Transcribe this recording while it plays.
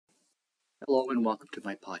Hello and welcome to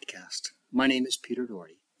my podcast. My name is Peter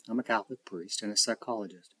Doherty. I'm a Catholic priest and a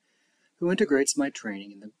psychologist who integrates my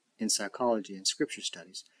training in psychology and scripture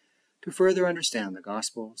studies to further understand the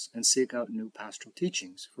Gospels and seek out new pastoral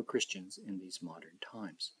teachings for Christians in these modern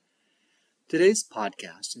times. Today's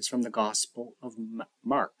podcast is from the Gospel of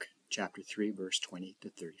Mark, chapter 3, verse 20 to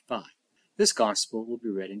 35. This Gospel will be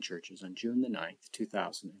read in churches on June the 9th,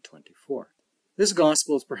 2024. This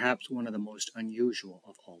Gospel is perhaps one of the most unusual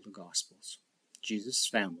of all the Gospels. Jesus'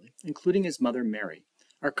 family, including his mother Mary,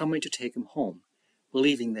 are coming to take him home,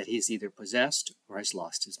 believing that he is either possessed or has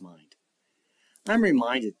lost his mind. I'm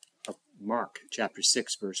reminded of Mark chapter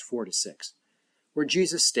 6, verse 4 to 6, where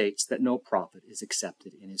Jesus states that no prophet is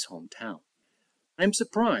accepted in his hometown. I'm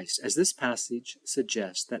surprised, as this passage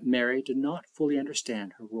suggests that Mary did not fully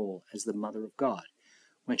understand her role as the Mother of God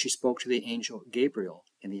when she spoke to the angel Gabriel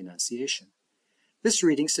in the Annunciation. This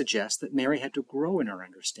reading suggests that Mary had to grow in her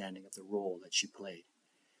understanding of the role that she played.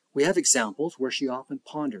 We have examples where she often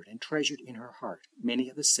pondered and treasured in her heart many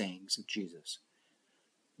of the sayings of Jesus.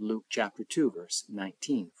 Luke chapter 2, verse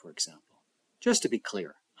 19, for example. Just to be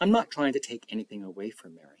clear, I'm not trying to take anything away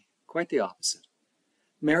from Mary. Quite the opposite.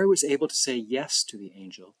 Mary was able to say yes to the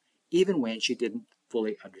angel even when she didn't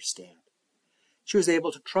fully understand. She was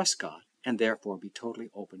able to trust God and therefore be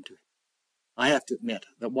totally open to him. I have to admit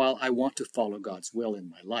that while I want to follow God's will in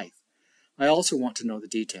my life, I also want to know the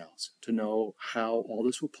details, to know how all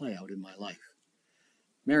this will play out in my life.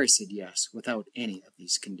 Mary said yes without any of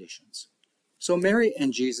these conditions. So Mary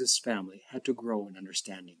and Jesus' family had to grow in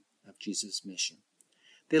understanding of Jesus' mission.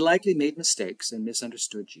 They likely made mistakes and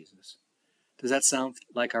misunderstood Jesus. Does that sound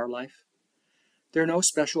like our life? There are no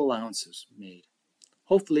special allowances made.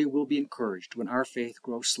 Hopefully we'll be encouraged when our faith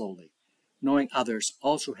grows slowly, knowing others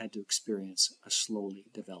also had to experience a slowly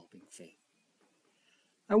developing faith.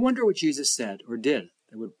 I wonder what Jesus said or did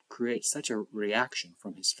that would create such a reaction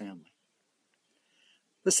from his family.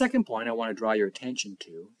 The second point I want to draw your attention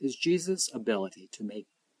to is Jesus' ability to make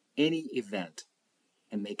any event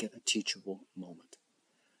and make it a teachable moment.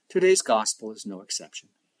 Today's gospel is no exception.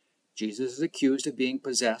 Jesus is accused of being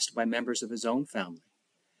possessed by members of his own family.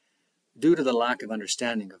 Due to the lack of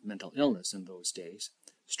understanding of mental illness in those days,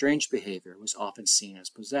 strange behavior was often seen as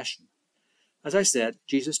possession. As I said,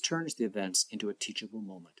 Jesus turns the events into a teachable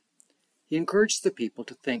moment. He encourages the people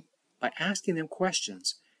to think by asking them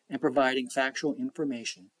questions and providing factual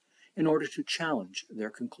information in order to challenge their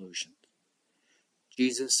conclusions.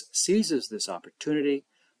 Jesus seizes this opportunity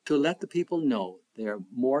to let the people know they are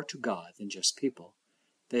more to God than just people.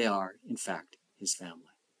 They are, in fact, his family.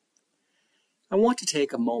 I want to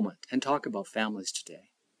take a moment and talk about families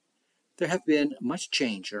today. There have been much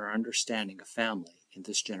change in our understanding of family in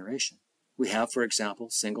this generation. We have, for example,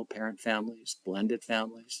 single-parent families, blended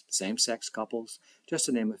families, same-sex couples, just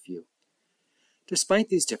to name a few. Despite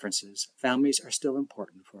these differences, families are still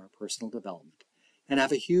important for our personal development and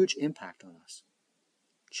have a huge impact on us.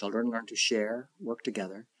 Children learn to share, work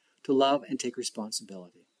together, to love and take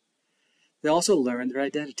responsibility. They also learn their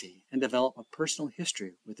identity and develop a personal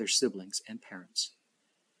history with their siblings and parents.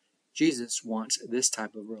 Jesus wants this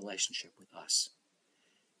type of relationship with us.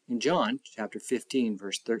 In John chapter 15,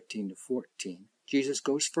 verse 13 to 14, Jesus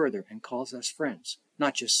goes further and calls us friends,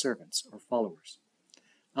 not just servants or followers.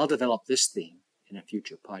 I'll develop this theme in a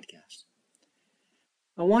future podcast.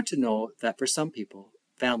 I want to know that for some people,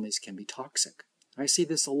 families can be toxic. I see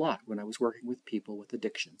this a lot when I was working with people with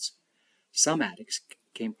addictions. Some addicts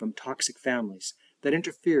came from toxic families that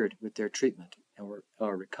interfered with their treatment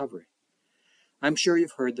or recovery. I'm sure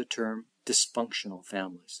you've heard the term dysfunctional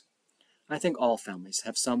families. I think all families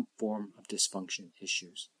have some form of dysfunction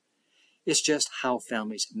issues. It's just how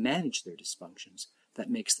families manage their dysfunctions that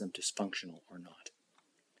makes them dysfunctional or not.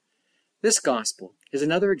 This gospel is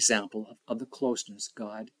another example of the closeness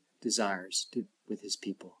God desires with his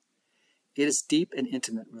people. It is deep and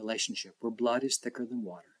intimate relationship where blood is thicker than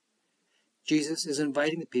water. Jesus is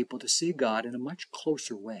inviting the people to see God in a much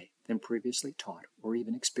closer way than previously taught or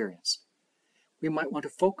even experienced. We might want to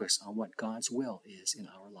focus on what God's will is in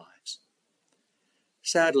our lives.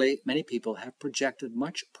 Sadly, many people have projected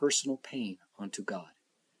much personal pain onto God.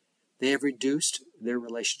 They have reduced their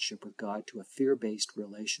relationship with God to a fear-based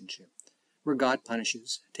relationship, where God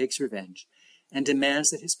punishes, takes revenge, and demands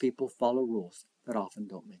that his people follow rules that often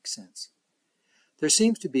don't make sense. There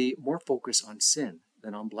seems to be more focus on sin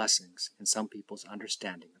than on blessings in some people's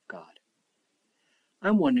understanding of God.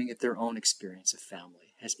 I'm wondering if their own experience of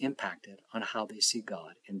family has impacted on how they see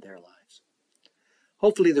God in their lives.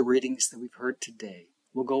 Hopefully the readings that we've heard today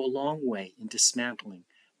will go a long way in dismantling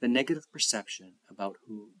the negative perception about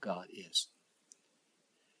who God is.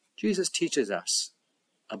 Jesus teaches us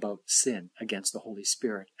about sin against the Holy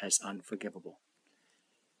Spirit as unforgivable.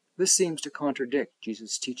 This seems to contradict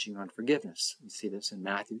Jesus' teaching on forgiveness. We see this in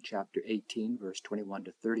Matthew chapter 18, verse 21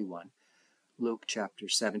 to 31, Luke chapter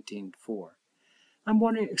 17, 4. I'm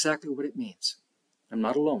wondering exactly what it means. I'm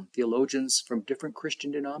not alone. Theologians from different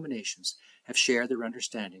Christian denominations have shared their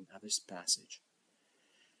understanding of this passage.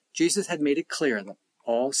 Jesus had made it clear that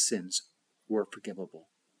all sins were forgivable,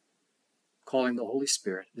 calling the Holy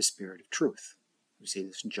Spirit the Spirit of truth. We see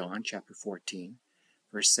this in John chapter 14,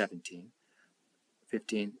 verse 17,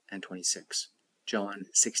 15, and 26. John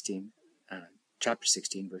 16, chapter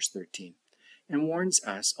 16, verse 13, and warns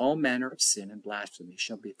us all manner of sin and blasphemy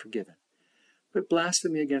shall be forgiven, but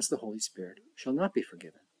blasphemy against the Holy Spirit shall not be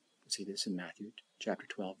forgiven. We see this in Matthew chapter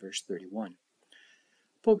 12, verse 31.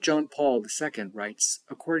 Pope John Paul II writes,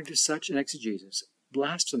 according to such an exegesis,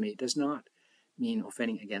 blasphemy does not mean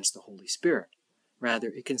offending against the Holy Spirit. Rather,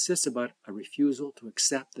 it consists about a refusal to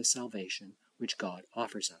accept the salvation which God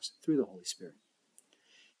offers us through the Holy Spirit.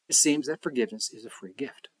 It seems that forgiveness is a free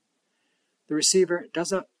gift. The receiver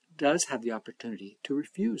does have the opportunity to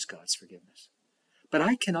refuse God's forgiveness. But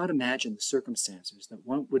I cannot imagine the circumstances that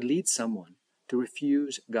would lead someone to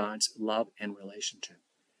refuse God's love and relationship.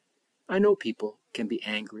 I know people can be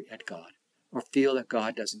angry at God or feel that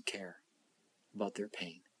God doesn't care about their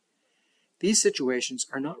pain. These situations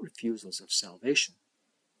are not refusals of salvation.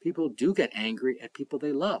 People do get angry at people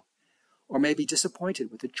they love or may be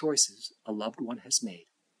disappointed with the choices a loved one has made.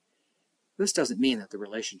 This doesn't mean that the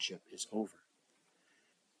relationship is over.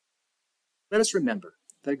 Let us remember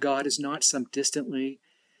that God is not some distantly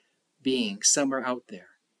being somewhere out there,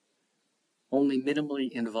 only minimally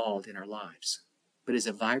involved in our lives, but is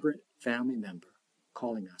a vibrant family member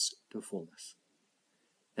calling us to fullness.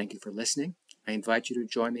 Thank you for listening. I invite you to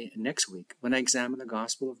join me next week when I examine the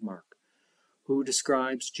Gospel of Mark, who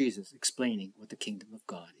describes Jesus explaining what the kingdom of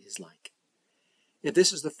God is like. If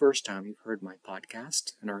this is the first time you've heard my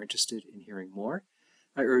podcast and are interested in hearing more,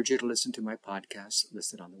 I urge you to listen to my podcasts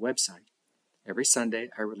listed on the website. Every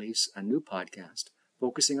Sunday, I release a new podcast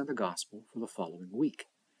focusing on the gospel for the following week.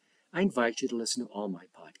 I invite you to listen to all my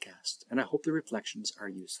podcasts, and I hope the reflections are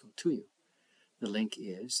useful to you. The link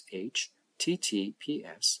is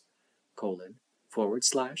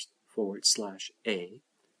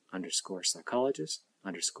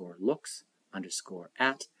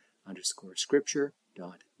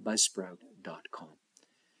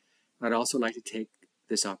I'd also like to take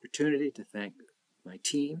this opportunity to thank my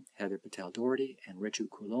team, Heather Patel-Doherty and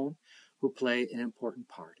Richard Coulon, who play an important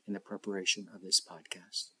part in the preparation of this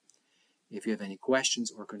podcast. If you have any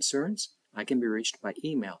questions or concerns, I can be reached by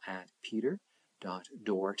email at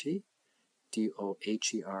peter.doherty,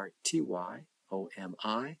 DOHERTYOMI,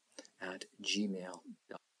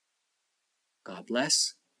 @gmail.com. God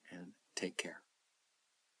bless and take care.